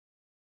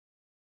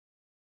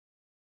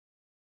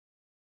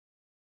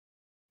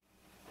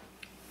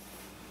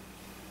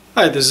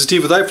Hi, this is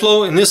Steve with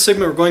iFLOW. In this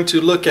segment we're going to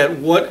look at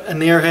what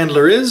an air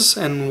handler is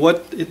and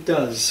what it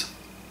does.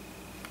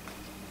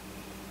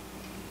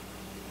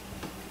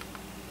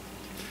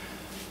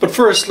 But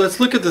first,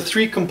 let's look at the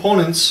three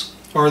components,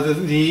 or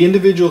the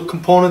individual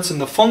components and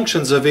the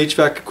functions of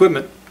HVAC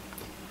equipment.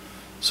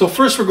 So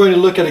first we're going to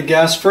look at a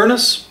gas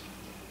furnace.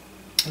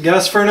 A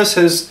gas furnace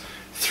has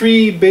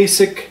three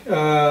basic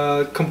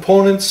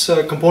component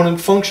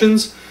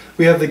functions.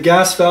 We have the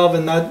gas valve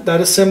and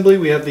that assembly,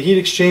 we have the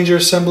heat exchanger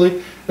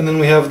assembly, and then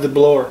we have the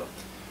blower.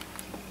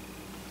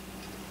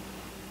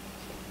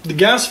 The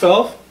gas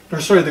valve,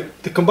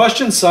 the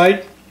combustion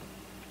side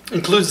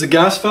includes the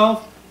gas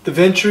valve, the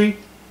venturi,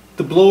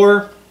 the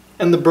blower,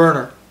 and the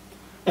burner.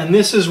 And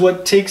this is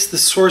what takes the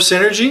source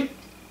energy,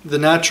 the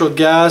natural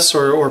gas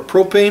or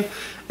propane,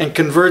 and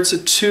converts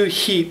it to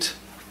heat.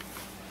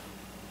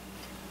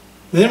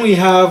 Then we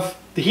have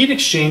the heat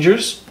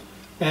exchangers,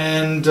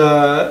 and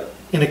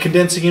in a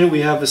condensing unit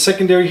we have a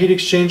secondary heat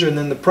exchanger and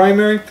then the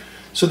primary.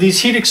 So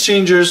these heat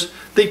exchangers,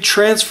 they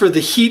transfer the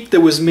heat that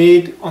was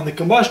made on the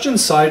combustion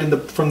side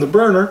from the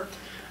burner,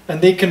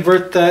 and they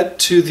convert that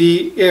to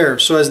the air.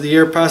 So as the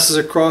air passes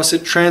across,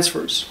 it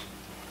transfers.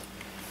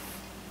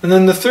 And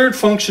then the third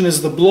function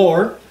is the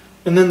blower,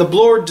 and then the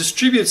blower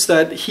distributes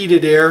that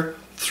heated air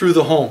through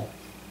the home.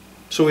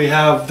 So we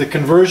have the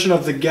conversion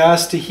of the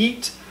gas to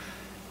heat,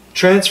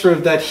 transfer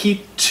of that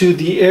heat to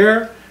the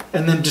air,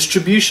 and then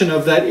distribution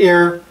of that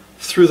air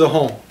through the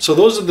home. So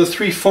those are the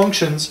three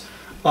functions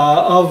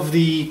of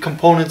the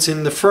components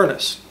in the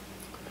furnace.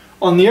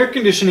 On the air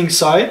conditioning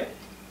side,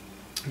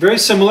 very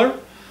similar.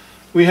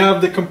 We have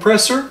the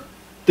compressor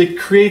that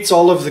creates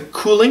all of the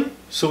cooling.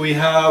 So we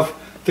have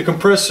the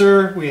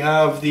compressor, we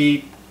have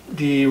the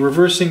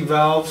reversing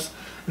valves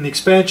and the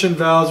expansion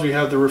valves, we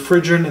have the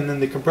refrigerant, and then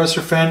the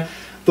compressor fan.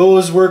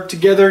 Those work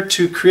together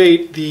to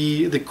create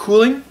the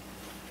cooling.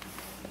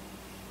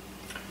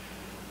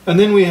 And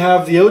then we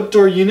have the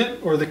outdoor unit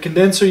or the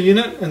condenser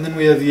unit, and then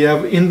we have the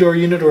indoor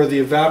unit or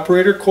the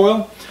evaporator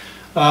coil.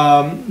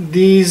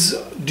 These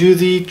do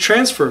the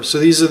transfer, so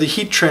these are the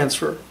heat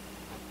transfer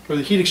or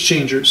the heat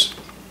exchangers.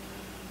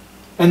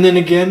 And then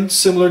again,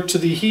 similar to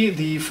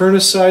the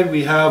furnace side,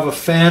 we have a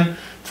fan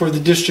for the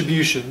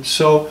distribution.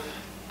 So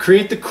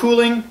create the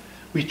cooling,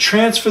 we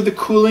transfer the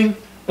cooling,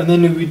 and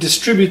then we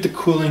distribute the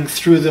cooling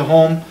through the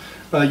home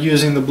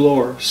using the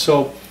blower.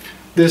 So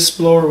this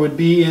blower would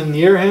be in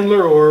the air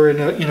handler or in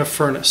a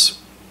furnace.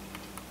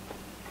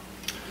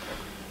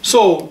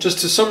 So just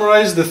to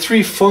summarize the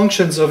three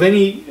functions of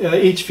any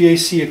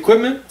HVAC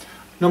equipment,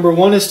 number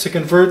one is to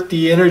convert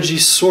the energy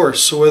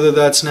source. So whether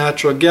that's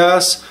natural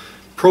gas,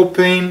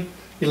 propane,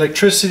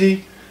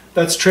 electricity,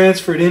 that's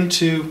transferred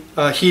into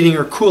heating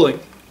or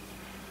cooling.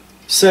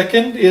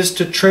 Second is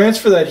to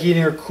transfer that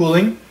heating or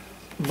cooling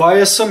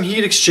via some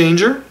heat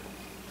exchanger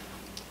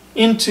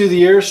into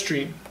the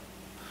airstream.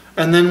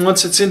 And then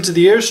once it's into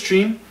the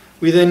airstream,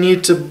 we then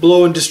need to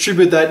blow and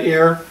distribute that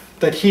air,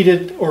 that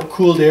heated or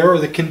cooled air or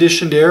the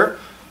conditioned air,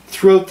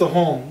 throughout the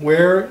home,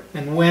 where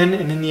and when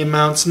and in the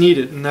amounts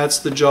needed. And that's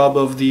the job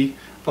of the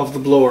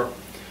blower.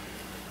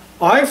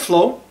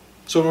 iFLOW,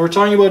 so when we're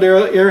talking about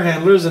air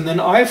handlers and then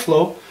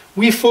iFLOW,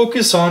 we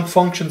focus on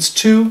functions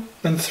 2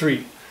 and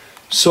 3.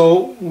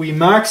 So we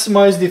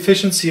maximize the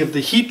efficiency of the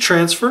heat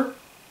transfer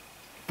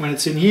when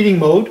it's in heating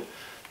mode,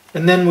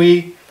 and then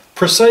we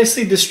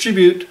precisely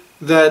distribute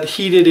that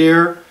heated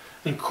air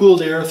and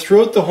cooled air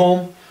throughout the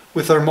home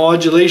with our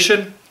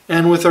modulation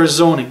and with our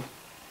zoning.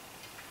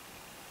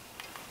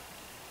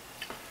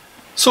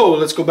 So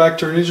let's go back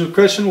to our original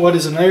question. What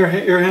is an air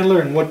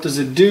handler and what does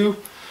it do?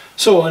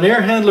 So an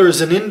air handler is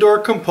an indoor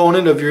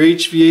component of your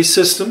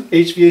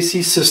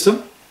HVAC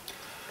system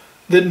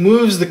that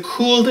moves the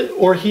cooled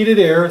or heated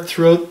air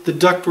throughout the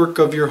ductwork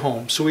of your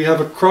home. So we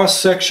have a cross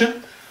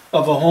section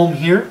of a home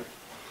here.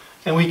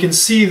 And we can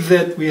see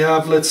that we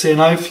have, let's say, an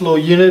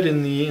iFLOW unit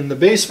in the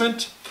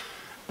basement,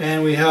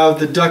 and we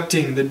have the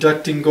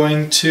ducting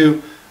going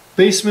to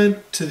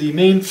basement, to the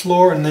main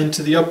floor, and then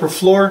to the upper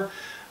floor.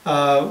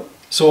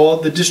 So all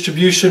the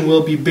distribution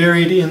will be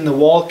buried in the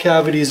wall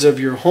cavities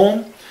of your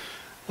home.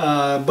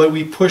 But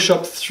we push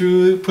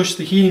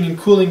the heating and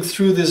cooling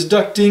through this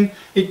ducting.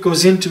 It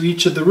goes into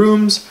each of the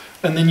rooms,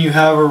 and then you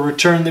have a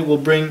return that will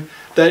bring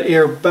that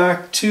air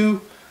back to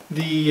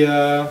the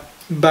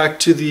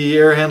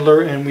air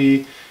handler, and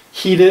we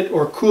heat it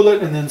or cool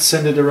it and then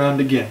send it around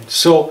again.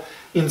 So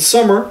in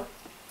summer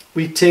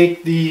we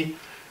take the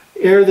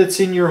air that's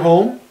in your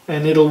home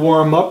and it'll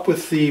warm up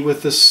with the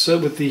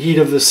heat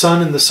of the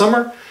sun in the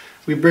summer.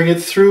 We bring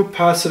it through,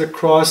 pass it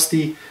across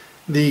the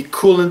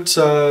coolant,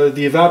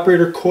 the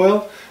evaporator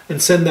coil, and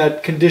send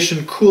that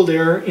conditioned cooled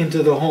air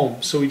into the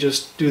home. So we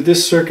just do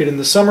this circuit in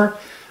the summer,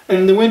 and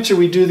in the winter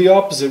we do the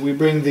opposite. We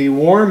bring the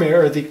warm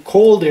air, or the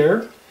cold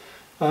air,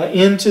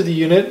 into the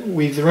unit.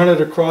 We run it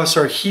across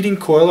our heating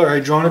coil, our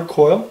hydronic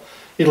coil.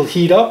 It'll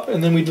heat up,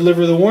 and then we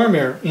deliver the warm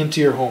air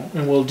into your home,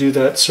 and we'll do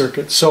that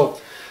circuit.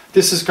 So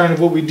this is kind of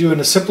what we do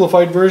in a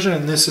simplified version,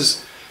 and this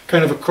is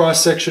kind of a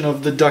cross section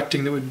of the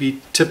ducting that would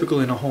be typical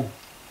in a home.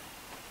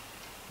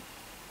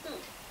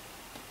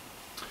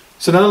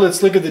 So now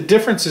let's look at the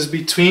differences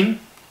between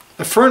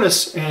a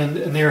furnace and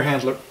an air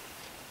handler.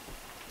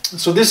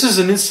 So this is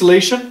an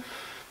installation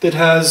that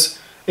has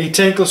a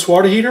tankless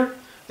water heater.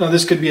 Now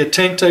this could be a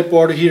tank type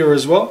water heater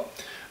as well.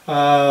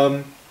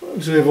 So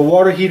we have a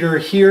water heater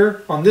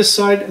here on this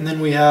side, and then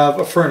we have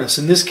a furnace.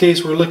 In this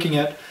case we're looking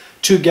at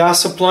two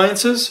gas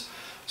appliances.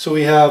 So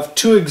we have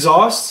two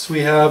exhausts. We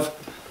have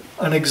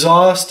an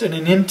exhaust and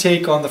an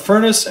intake on the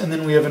furnace, and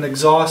then we have an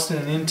exhaust and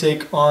an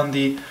intake on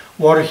the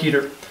water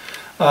heater.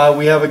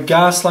 We have a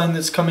gas line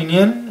that's coming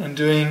in and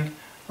doing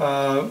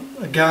a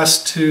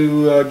gas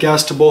to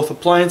both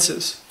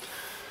appliances.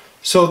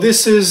 So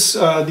this is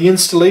the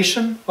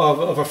installation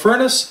of a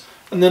furnace,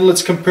 and then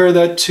let's compare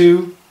that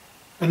to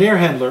an air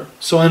handler.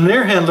 So in an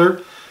air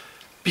handler,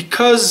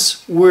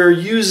 because we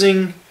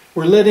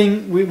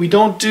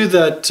don't do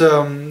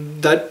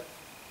that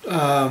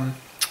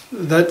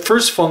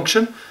first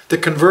function, the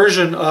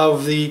conversion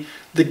of the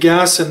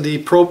gas and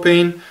the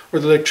propane or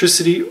the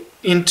electricity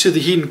into the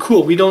heat and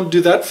cool. We don't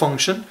do that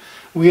function.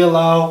 We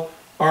allow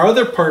our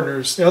other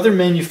partners, the other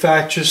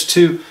manufacturers,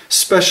 to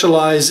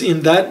specialize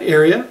in that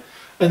area,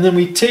 and then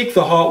we take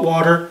the hot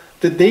water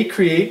that they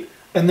create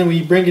and then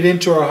we bring it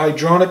into our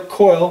hydronic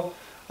coil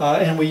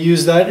and we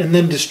use that and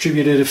then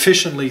distribute it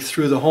efficiently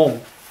through the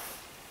home.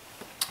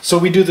 So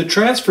we do the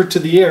transfer to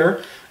the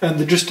air and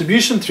the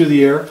distribution through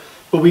the air,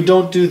 but we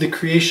don't do the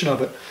creation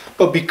of it.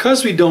 But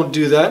because we don't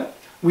do that,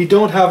 we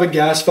don't have a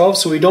gas valve,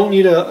 so we don't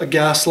need a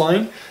gas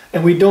line,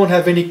 and we don't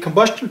have any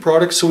combustion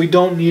products, so we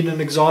don't need an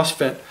exhaust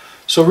vent.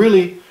 So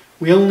really,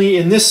 we only,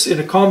 in a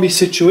combi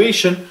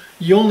situation,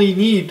 you only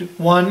need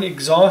one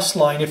exhaust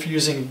line if you're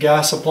using a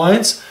gas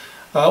appliance.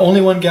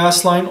 Only one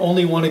gas line,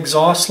 only one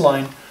exhaust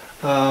line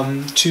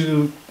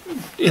in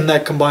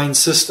that combined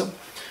system.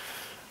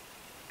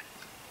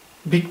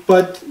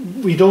 But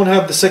we don't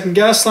have the second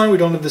gas line, we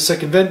don't have the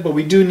second vent, but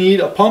we do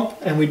need a pump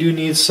and we do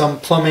need some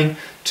plumbing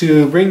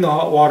to bring the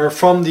hot water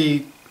from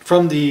the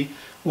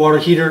water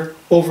heater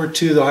over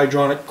to the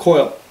hydronic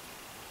coil.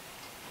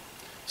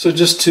 So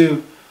just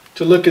to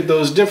look at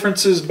those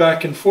differences,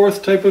 back and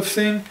forth type of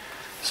thing.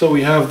 So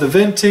we have the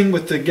venting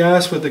with the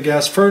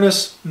gas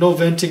furnace, no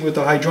venting with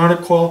the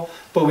hydronic coil,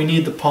 but we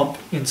need the pump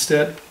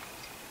instead.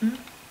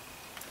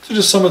 So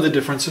just some of the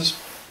differences.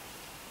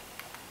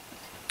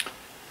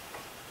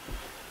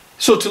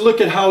 So to look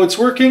at how it's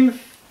working,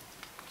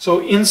 so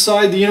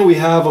inside the unit we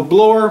have a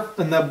blower,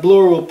 and that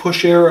blower will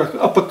push air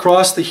up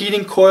across the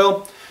heating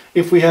coil.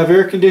 If we have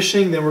air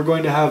conditioning, then we're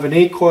going to have an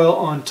A coil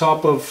on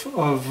top of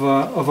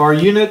our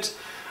unit,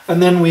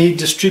 and then we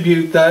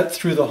distribute that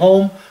through the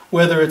home,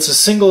 whether it's a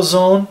single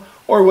zone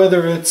or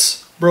whether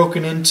it's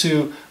broken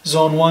into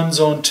zone 1,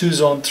 zone 2,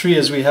 zone 3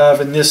 as we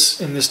have in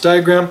this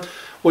diagram.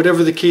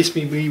 Whatever the case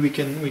may be, we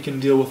can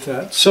deal with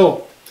that.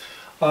 So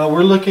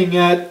we're looking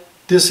at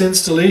this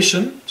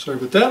installation, sorry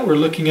about that, we're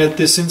looking at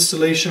this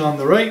installation on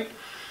the right.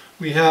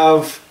 We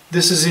have,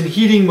 this is in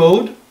heating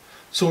mode,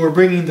 so we're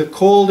bringing the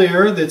cold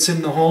air that's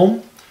in the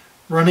home,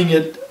 running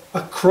it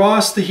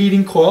across the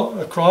heating coil,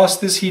 across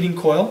this heating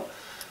coil,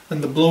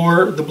 and the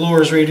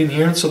blower is right in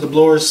here, and so the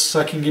blower is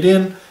sucking it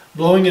in,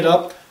 blowing it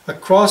up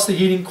across the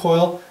heating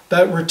coil.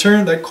 That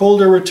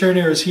cold air return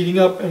air is heating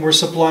up, and we're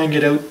supplying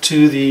it out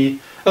to the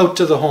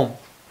home.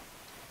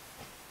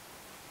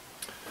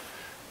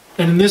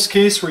 And in this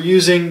case, we're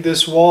using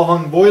this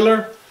wall-hung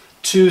boiler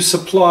to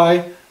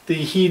supply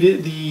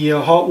the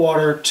hot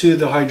water to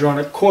the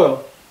hydronic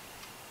coil.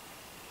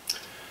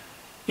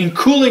 In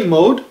cooling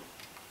mode,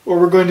 what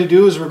we're going to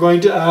do is we're going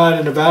to add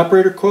an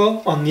evaporator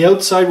coil. On the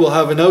outside, we'll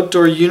have an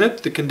outdoor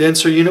unit. The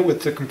condenser unit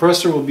with the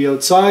compressor will be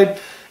outside.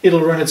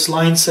 It'll run its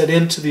line set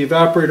into the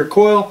evaporator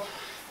coil,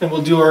 and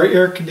we'll do our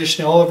air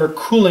conditioning. All of our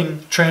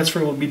cooling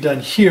transfer will be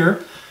done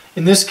here.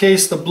 In this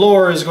case, the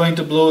blower is going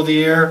to blow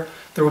the air.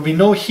 There will be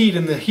no heat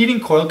in the heating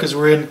coil because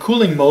we're in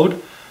cooling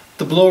mode.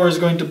 The blower is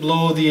going to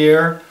blow the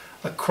air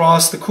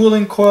across the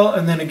cooling coil,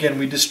 and then again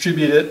we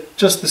distribute it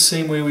just the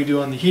same way we do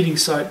on the heating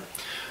side.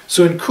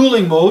 So in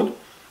cooling mode,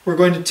 we're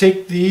going to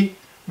take the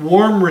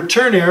warm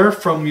return air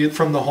from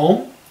the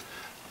home,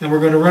 and we're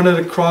going to run it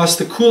across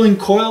the cooling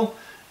coil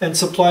and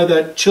supply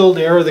that chilled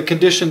air or the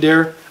conditioned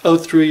air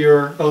out through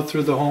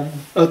the home,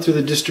 out through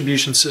the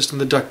distribution system,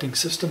 the ducting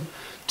system,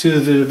 to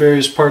the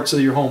various parts of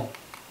your home.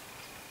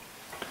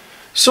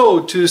 So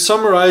to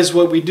summarize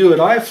what we do at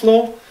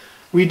iFLOW,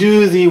 we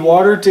do the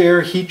water to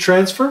air heat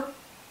transfer.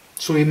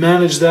 So we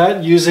manage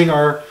that using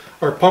our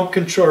pump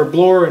control, our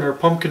blower and our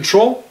pump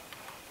control.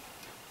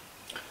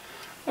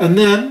 And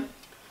then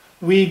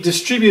we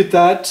distribute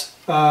that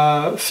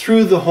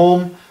through the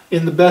home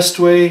in the best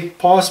way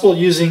possible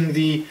using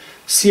the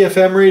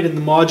CFM rate and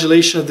the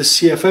modulation of the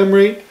CFM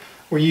rate.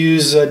 We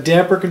use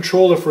damper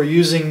control if we're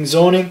using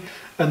zoning,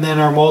 and then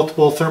our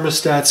multiple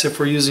thermostats if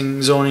we're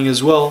using zoning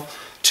as well,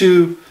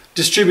 to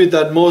distribute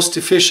that most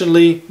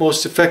efficiently,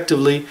 most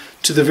effectively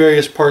to the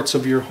various parts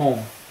of your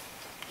home.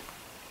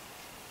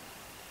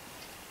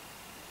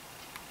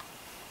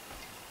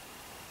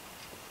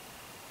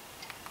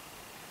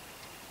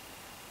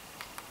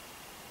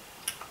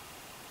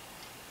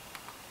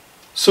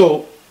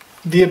 So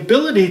the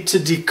ability to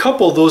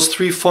decouple those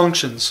three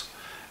functions.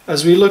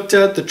 As we looked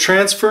at the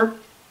transfer,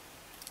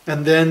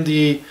 and then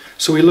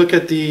so we look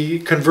at the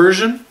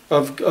conversion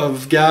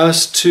of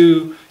gas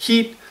to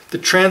heat, the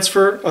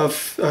transfer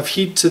of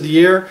heat to the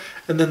air,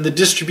 and then the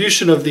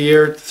distribution of the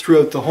air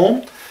throughout the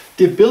home.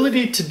 The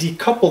ability to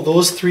decouple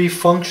those three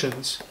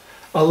functions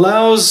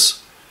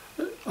allows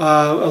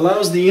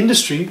the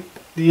industry,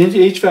 the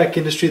HVAC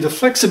industry, the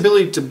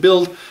flexibility to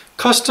build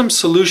custom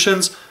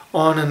solutions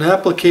on an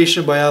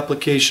application by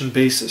application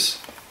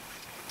basis.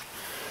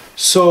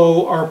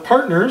 So our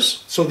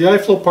partners, so the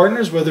iFLOW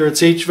partners, whether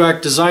it's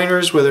HVAC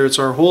designers, whether it's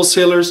our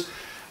wholesalers,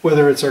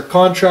 whether it's our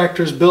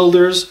contractors,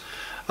 builders,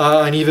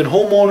 and even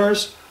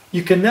homeowners,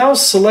 you can now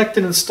select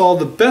and install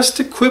the best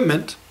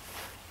equipment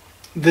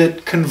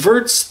that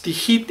converts the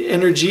heat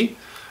energy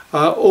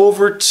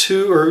over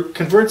to, or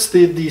converts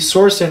the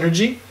source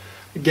energy,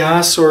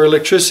 gas or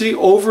electricity,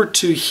 over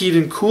to heat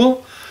and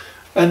cool,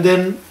 and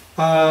then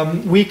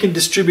we can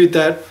distribute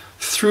that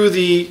through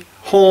the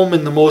home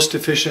in the most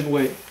efficient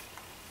way.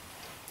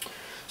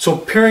 So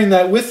pairing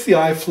that with the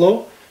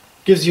iFLOW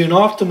gives you an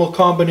optimal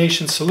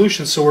combination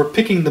solution. So we're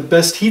picking the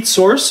best heat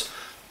source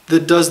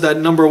that does that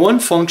number one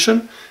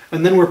function,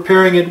 and then we're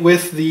pairing it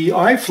with the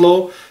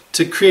iFLOW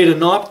to create an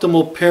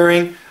optimal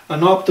pairing, an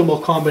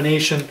optimal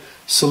combination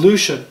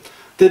solution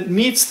that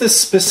meets the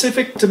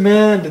specific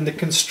demand and the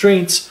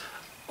constraints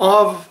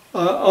of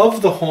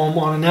the home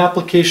on an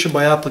application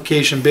by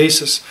application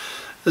basis.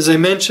 As I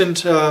mentioned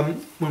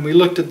when we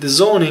looked at the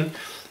zoning,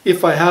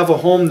 if I have a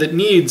home that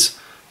needs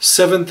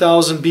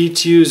 7,000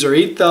 BTUs or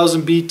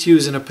 8,000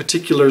 BTUs in a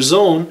particular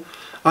zone,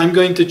 I'm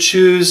going to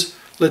choose,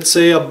 let's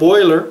say, a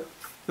boiler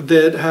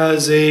that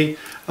has a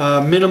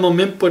minimum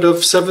input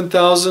of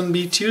 7,000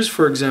 BTUs,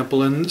 for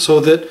example, and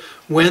so that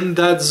when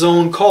that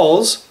zone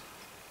calls,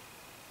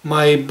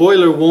 my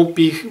boiler won't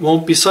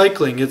be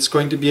cycling. It's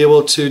going to be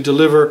able to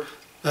deliver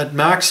at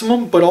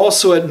maximum, but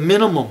also at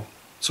minimum.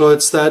 So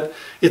it's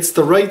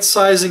the right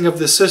sizing of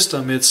the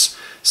system. It's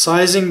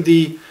sizing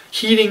the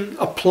heating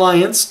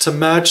appliance to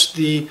match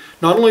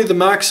not only the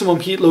maximum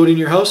heat load in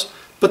your house,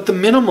 but the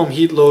minimum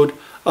heat load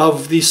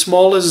of the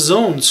smallest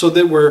zone, so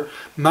that we're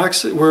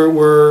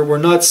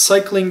not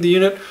cycling the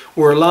unit,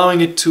 we're allowing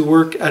it to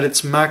work at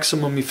its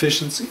maximum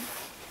efficiency.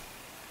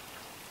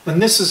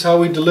 And this is how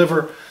we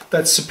deliver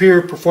that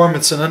superior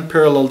performance and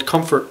unparalleled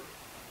comfort.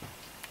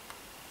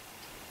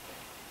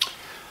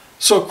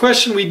 So a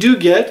question we do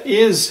get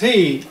is,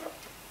 hey,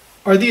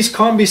 are these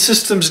combi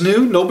systems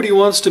new? Nobody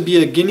wants to be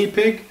a guinea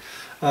pig.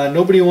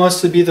 Nobody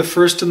wants to be the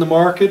first in the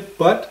market,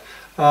 but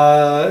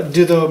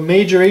do the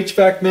major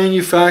HVAC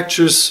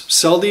manufacturers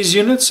sell these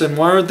units, and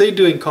why aren't they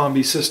doing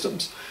combi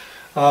systems?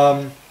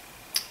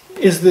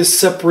 Is this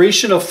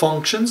separation of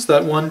functions,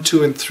 that 1,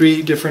 2, and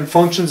 3 different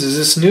functions, is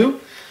this new?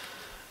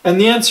 And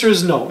the answer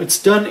is no.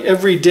 It's done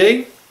every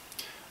day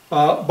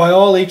by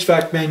all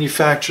HVAC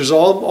manufacturers.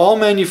 All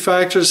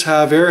manufacturers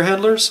have air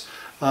handlers.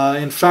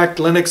 In fact,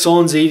 Lennox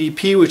owns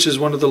ADP, which is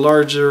one of the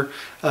larger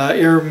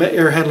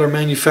air handler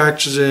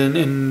manufacturers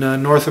in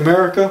North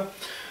America.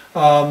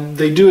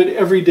 They do it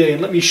every day,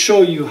 and let me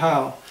show you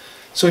how.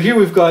 So here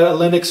we've got a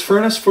Lennox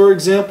furnace, for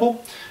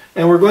example,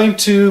 and we're going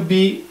to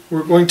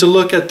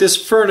look at this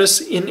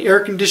furnace in air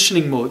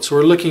conditioning mode. So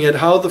we're looking at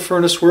how the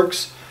furnace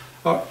works,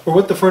 or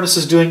what the furnace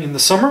is doing in the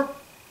summer.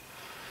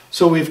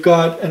 So we've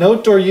got an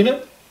outdoor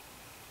unit,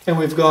 and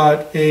we've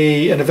got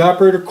an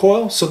evaporator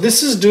coil. So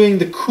this is doing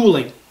the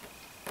cooling.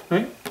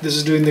 Right? This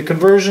is doing the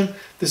conversion,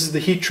 this is the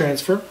heat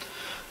transfer.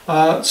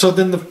 So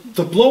then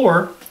the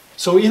blower,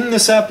 so in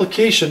this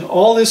application,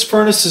 all this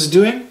furnace is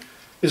doing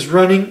is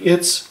running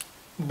its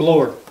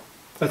blower.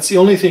 That's the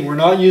only thing. We're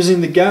not using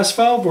the gas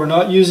valve, we're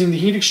not using the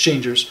heat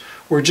exchangers.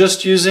 We're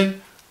just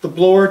using the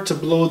blower to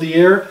blow the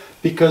air,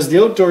 because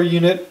the outdoor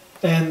unit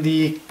and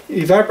the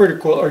evaporator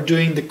coil are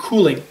doing the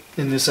cooling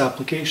in this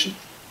application.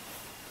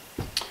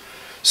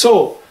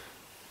 So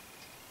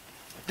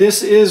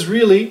this is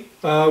really,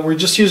 we're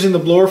just using the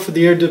blower for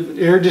the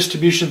air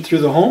distribution through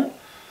the home.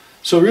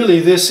 So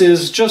really this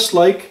is just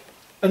like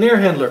an air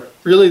handler.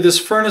 Really this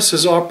furnace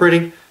is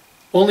operating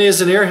only as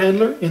an air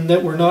handler, in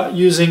that we're not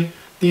using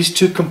these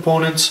two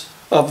components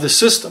of the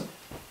system.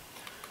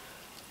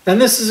 And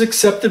this is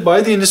accepted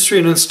by the industry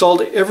and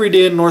installed every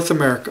day in North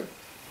America.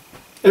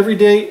 Every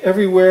day,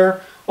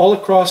 everywhere, all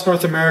across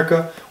North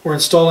America, we're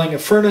installing a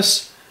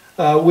furnace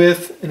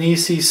with an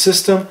AC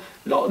system,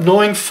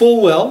 knowing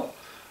full well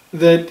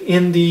that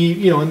in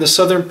the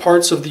southern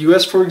parts of the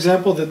US, for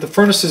example, that the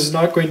furnace is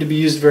not going to be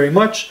used very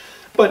much,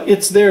 but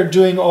it's there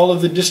doing all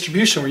of the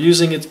distribution. We're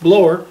using its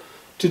blower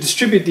to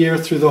distribute the air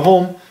through the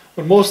home,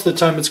 but most of the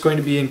time it's going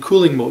to be in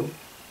cooling mode.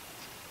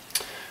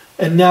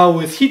 And now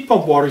with heat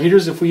pump water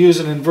heaters, if we use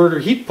an inverter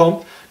heat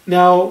pump,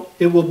 now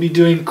it will be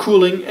doing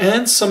cooling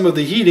and some of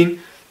the heating,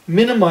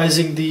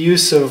 minimizing the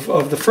use of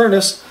the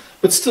furnace,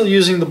 but still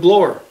using the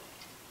blower.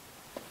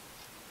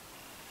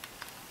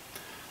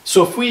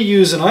 So if we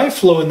use an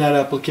iFLOW in that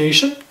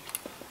application,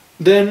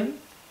 then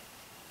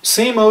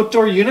same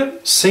outdoor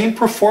unit, same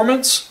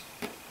performance,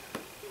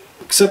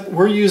 except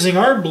we're using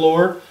our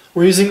blower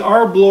We're using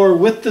our blower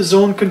with the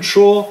zone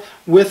control,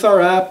 with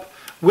our app,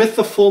 with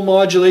the full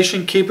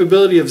modulation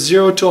capability of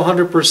 0 to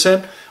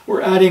 100%.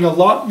 We're adding a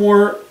lot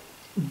more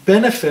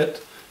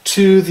benefit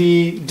to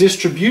the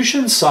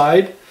distribution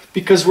side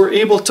because we're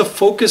able to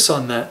focus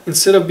on that.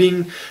 Instead of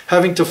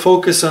having to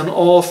focus on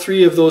all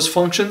three of those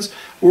functions,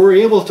 we're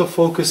able to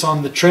focus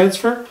on the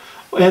transfer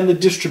and the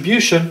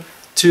distribution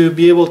to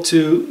be able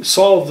to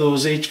solve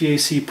those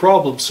HVAC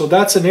problems. So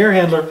that's an air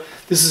handler.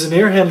 This is an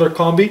air handler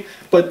combi,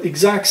 but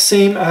exact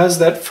same as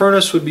that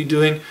furnace would be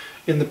doing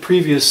in the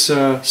previous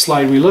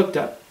slide we looked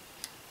at.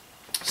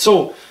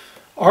 So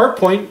our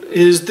point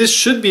is this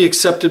should be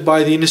accepted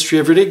by the industry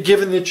every day,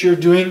 given that you're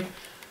doing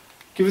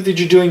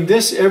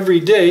this every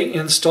day,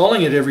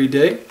 installing it every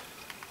day.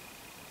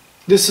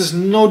 This is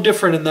no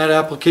different in that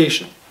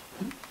application.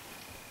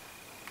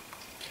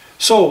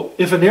 So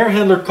if an air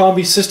handler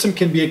combi system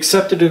can be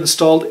accepted and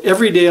installed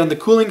every day on the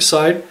cooling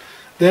side,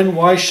 then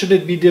why should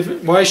it be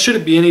different? Why should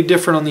it be any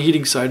different on the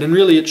heating side? And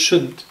really it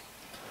shouldn't.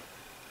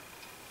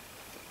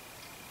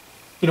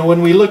 You know,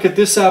 when we look at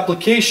this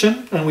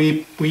application and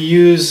we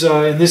use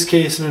in this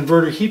case an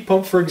inverter heat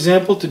pump, for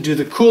example, to do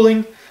the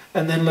cooling,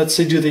 and then let's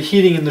say do the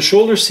heating in the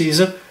shoulder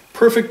season,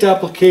 perfect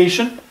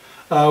application.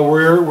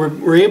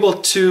 We're able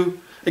to,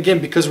 again,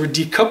 because we're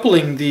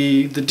decoupling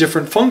the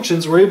different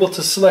functions, we're able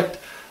to select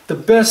the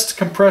best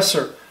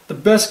compressor, the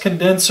best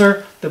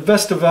condenser, the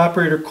best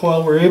evaporator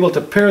coil. We're able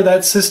to pair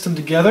that system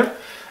together,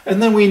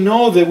 and then we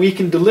know that we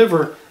can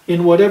deliver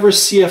in whatever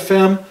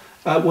CFM,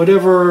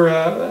 however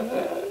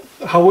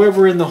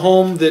in the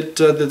home that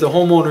the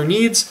homeowner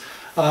needs,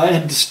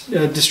 and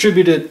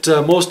distribute it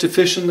most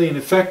efficiently and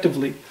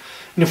effectively.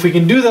 And if we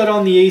can do that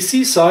on the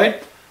AC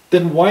side,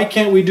 then why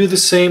can't we do the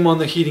same on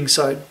the heating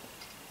side?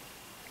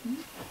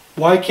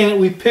 Why can't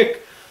we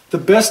pick the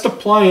best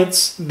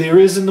appliance there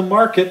is in the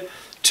market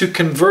to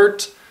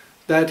convert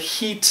that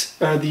heat,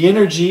 the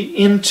energy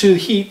into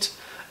heat,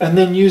 and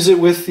then use it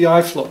with the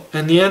iFLOW?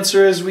 And the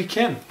answer is we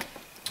can.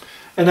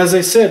 And as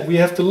I said, we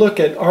have to look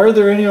at, are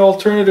there any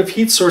alternative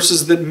heat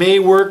sources that may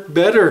work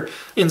better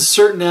in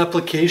certain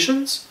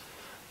applications,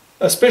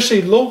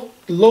 especially low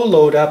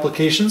load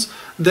applications,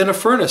 than a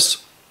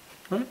furnace,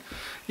 right?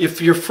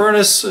 If your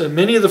furnace,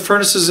 many of the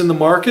furnaces in the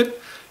market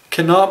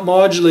cannot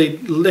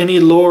modulate any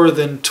lower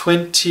than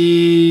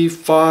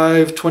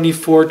 25,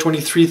 24,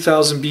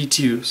 23,000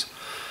 BTUs.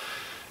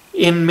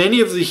 In many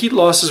of the heat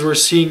losses we're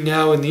seeing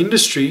now in the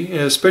industry,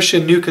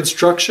 especially in new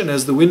construction,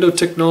 as the window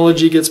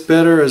technology gets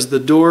better, as the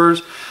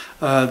doors,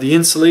 the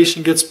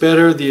insulation gets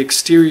better, the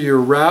exterior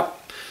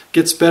wrap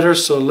gets better,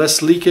 so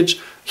less leakage,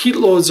 heat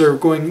loads are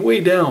going way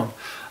down.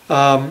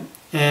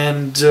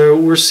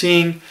 We're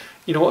seeing,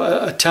 you know,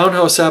 a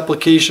townhouse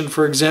application,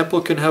 for example,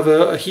 can have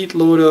a heat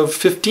load of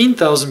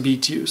 15,000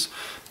 BTUs.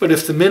 But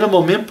if the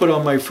minimum input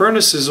on my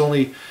furnace is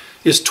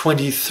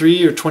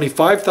 23 or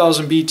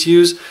 25,000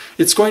 BTUs,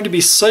 it's going to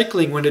be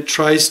cycling when it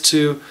tries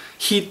to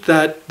heat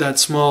that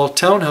small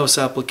townhouse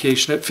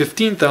application at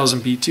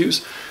 15,000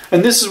 BTUs.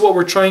 And this is what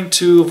we're trying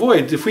to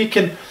avoid. If we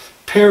can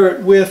pair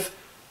it with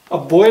a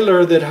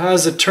boiler that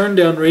has a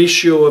turn-down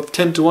ratio of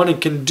 10 to 1 and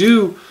can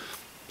do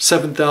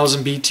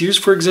 7,000 BTUs,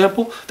 for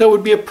example, that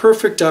would be a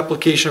perfect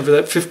application for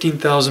that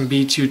 15,000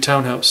 BTU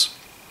townhouse.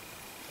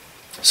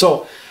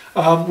 So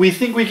we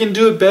think we can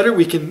do it better.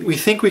 We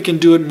think we can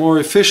do it more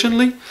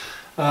efficiently,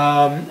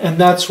 and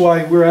that's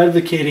why we're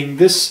advocating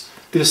this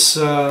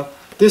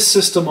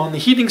system on the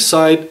heating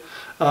side,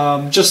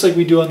 just like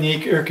we do on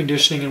the air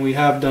conditioning, and we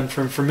have done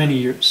for many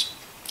years.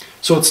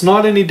 So it's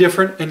not any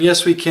different, and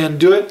yes, we can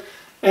do it,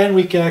 and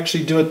we can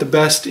actually do it the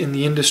best in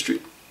the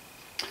industry.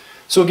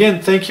 So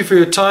again, thank you for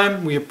your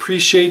time. We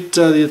appreciate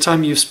the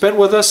time you've spent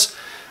with us.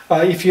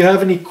 If you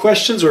have any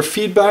questions or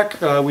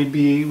feedback, we'd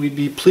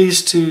be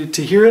pleased to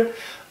hear it.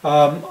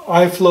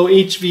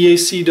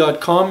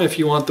 iFLOWHVAC.com if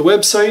you want the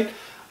website.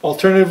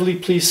 Alternatively,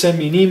 please send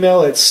me an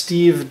email at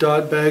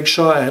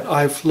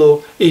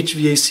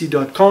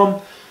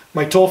steve.bagshaw@iFLOWHVAC.com.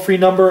 My toll-free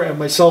number and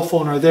my cell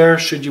phone are there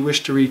should you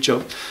wish to reach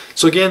out.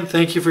 So again,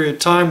 thank you for your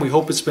time. We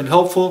hope it's been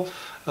helpful.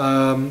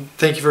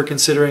 Thank you for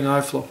considering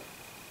iFLOW.